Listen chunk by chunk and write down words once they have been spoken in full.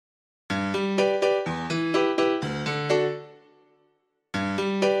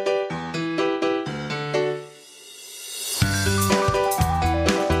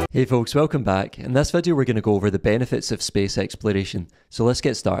Hey folks, welcome back. In this video we're going to go over the benefits of space exploration. So let's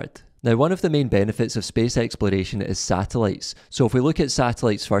get started. Now, one of the main benefits of space exploration is satellites. So if we look at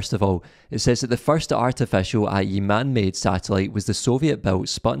satellites first of all, it says that the first artificial, i.e. man-made satellite was the Soviet-built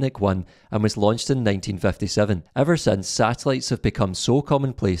Sputnik 1 and was launched in 1957. Ever since, satellites have become so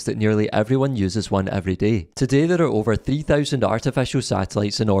commonplace that nearly everyone uses one every day. Today there are over 3,000 artificial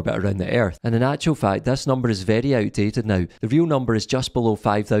satellites in orbit around the Earth, and in actual fact this number is very outdated now. The real number is just below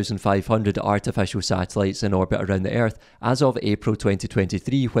 5,500 artificial satellites in orbit around the Earth as of April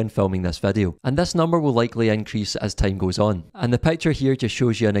 2023 when filming this video, and this number will likely increase as time goes on. And the picture here just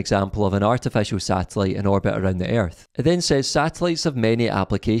shows you an example of an artificial satellite in orbit around the Earth. It then says satellites have many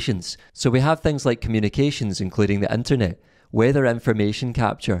applications, so we have things like communications including the internet, weather information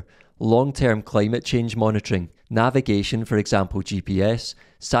capture, long-term climate change monitoring, navigation, for example GPS,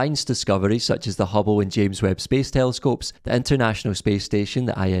 science discovery such as the Hubble and James Webb Space Telescopes, the International Space Station,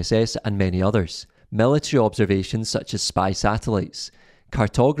 the ISS, and many others, military observations such as spy satellites,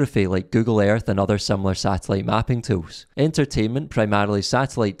 cartography like Google Earth and other similar satellite mapping tools, entertainment, primarily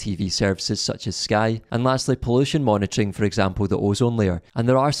satellite TV services such as Sky, and lastly pollution monitoring, for example the ozone layer. And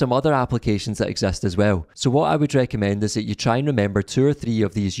there are some other applications that exist as well. So what I would recommend is that you try and remember 2 or 3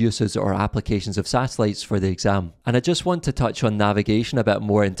 of these uses or applications of satellites for the exam. And I just want to touch on navigation a bit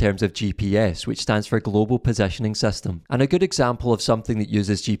more in terms of GPS, which stands for Global Positioning System. And a good example of something that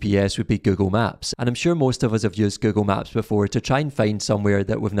uses GPS would be Google Maps. And I'm sure most of us have used Google Maps before to try and find somewhere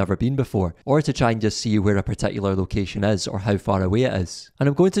that we've never been before, or to try and just see where a particular location is or how far away it is. And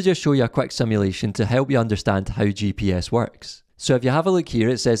I'm going to just show you a quick simulation to help you understand how GPS works. So if you have a look here,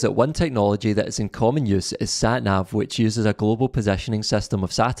 it says that one technology that is in common use is SatNav, which uses a global positioning system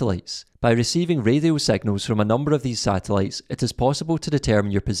of satellites. By receiving radio signals from a number of these satellites, it is possible to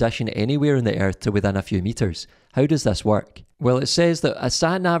determine your position anywhere on the Earth to within a few meters. How does this work? Well, it says that a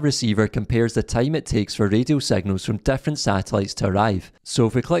SatNav receiver compares the time it takes for radio signals from different satellites to arrive. So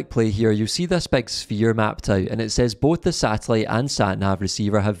if we click play here, you'll see this big sphere mapped out, and it says both the satellite and SatNav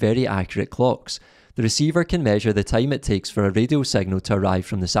receiver have very accurate clocks. The receiver can measure the time it takes for a radio signal to arrive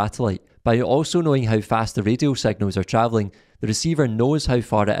from the satellite. By also knowing how fast the radio signals are travelling, the receiver knows how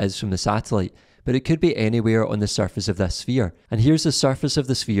far it is from the satellite, but it could be anywhere on the surface of this sphere. And here's the surface of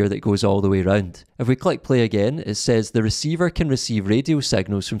the sphere that goes all the way around. If we click play again, it says the receiver can receive radio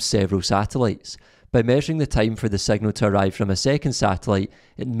signals from several satellites. By measuring the time for the signal to arrive from a second satellite,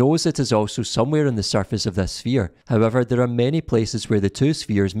 it knows it is also somewhere on the surface of this sphere. However, there are many places where the two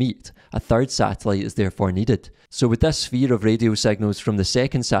spheres meet. A third satellite is therefore needed. So with this sphere of radio signals from the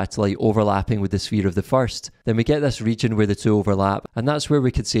second satellite overlapping with the sphere of the first, then we get this region where the two overlap, and that's where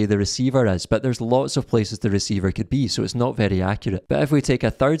we could say the receiver is, but there's lots of places the receiver could be, so it's not very accurate. But if we take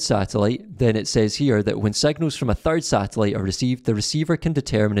a third satellite, then it says here that when signals from a third satellite are received, the receiver can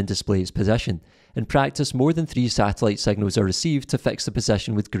determine and display its position. In practice, more than 3 satellite signals are received to fix the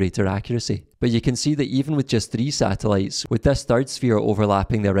position with greater accuracy. But you can see that even with just 3 satellites, with this third sphere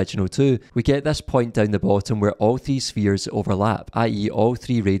overlapping the original 2, we get this point down the bottom where all 3 spheres overlap, i.e. all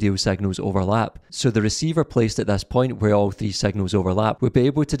 3 radio signals overlap. So the receiver placed at this point where all 3 signals overlap would be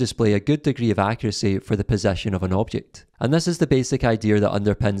able to display a good degree of accuracy for the position of an object. And this is the basic idea that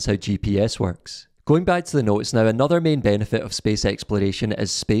underpins how GPS works. Going back to the notes now, another main benefit of space exploration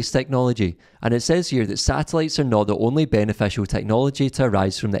is space technology, and it says here that satellites are not the only beneficial technology to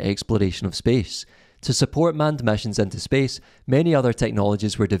arise from the exploration of space. To support manned missions into space, many other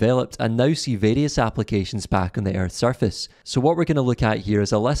technologies were developed and now see various applications back on the Earth's surface. So what we're going to look at here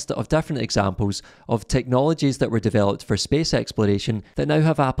is a list of different examples of technologies that were developed for space exploration that now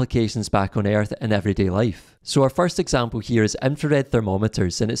have applications back on Earth in everyday life. So our first example here is infrared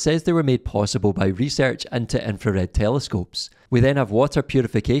thermometers, and it says they were made possible by research into infrared telescopes. We then have water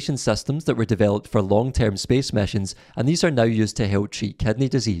purification systems that were developed for long-term space missions, and these are now used to help treat kidney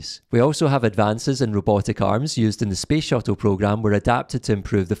disease. We also have advances in robotic arms used in the Space Shuttle program were adapted to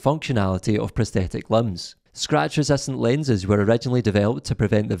improve the functionality of prosthetic limbs. Scratch-resistant lenses were originally developed to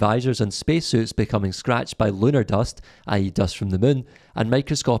prevent the visors on spacesuits becoming scratched by lunar dust, i.e. dust from the moon, and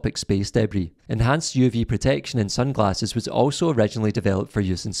microscopic space debris. Enhanced UV protection in sunglasses was also originally developed for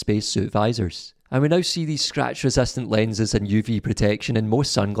use in spacesuit visors. And we now see these scratch-resistant lenses and UV protection in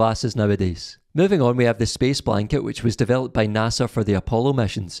most sunglasses nowadays. Moving on, we have the Space Blanket, which was developed by NASA for the Apollo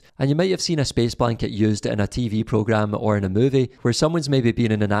missions. And you might have seen a space blanket used in a TV program or in a movie where someone's maybe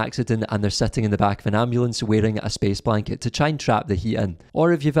been in an accident and they're sitting in the back of an ambulance wearing a space blanket to try and trap the heat in.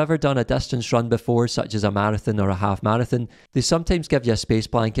 Or if you've ever done a distance run before, such as a marathon or a half marathon, they sometimes give you a space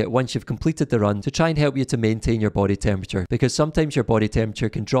blanket once you've completed the run to try and help you to maintain your body temperature, because sometimes your body temperature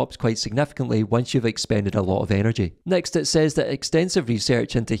can drop quite significantly once you've expended a lot of energy. Next, it says that extensive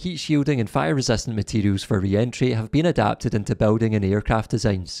research into heat shielding and fire-resistant materials for re-entry have been adapted into building and aircraft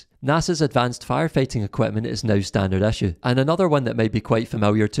designs. NASA's advanced firefighting equipment is now standard issue. And another one that might be quite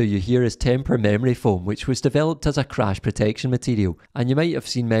familiar to you here is Tempur memory foam, which was developed as a crash protection material. And you might have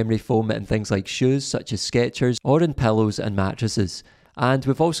seen memory foam in things like shoes such as Skechers or in pillows and mattresses. And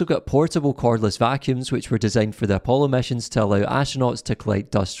we've also got portable cordless vacuums, which were designed for the Apollo missions to allow astronauts to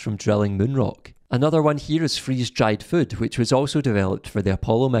collect dust from drilling moon rock. Another one here is freeze-dried food, which was also developed for the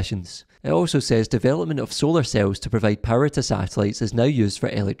Apollo missions. It also says development of solar cells to provide power to satellites is now used for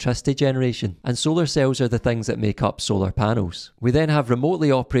electricity generation, and solar cells are the things that make up solar panels. We then have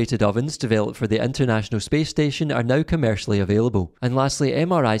remotely operated ovens developed for the International Space Station are now commercially available. And lastly,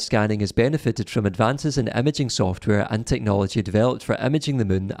 MRI scanning has benefited from advances in imaging software and technology developed for imaging the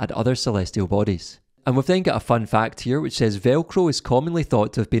moon and other celestial bodies. And we've then got a fun fact here which says Velcro is commonly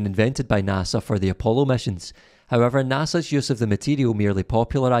thought to have been invented by NASA for the Apollo missions. However, NASA's use of the material merely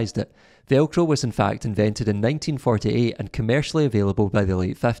popularised it. Velcro was in fact invented in 1948 and commercially available by the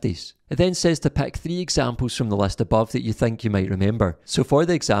late 50s. It then says to pick 3 examples from the list above that you think you might remember. So for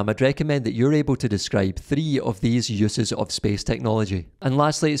the exam, I'd recommend that you're able to describe 3 of these uses of space technology. And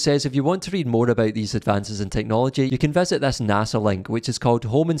lastly, it says if you want to read more about these advances in technology, you can visit this NASA link, which is called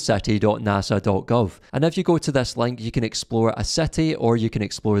homeandcity.nasa.gov. And if you go to this link, you can explore a city or you can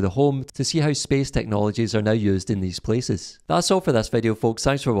explore the home to see how space technologies are now used in these places. That's all for this video, folks.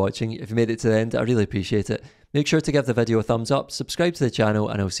 Thanks for watching. If you made it to the end, I really appreciate it. Make sure to give the video a thumbs up, subscribe to the channel,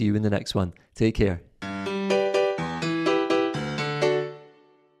 and I'll see you in the next one. Take care.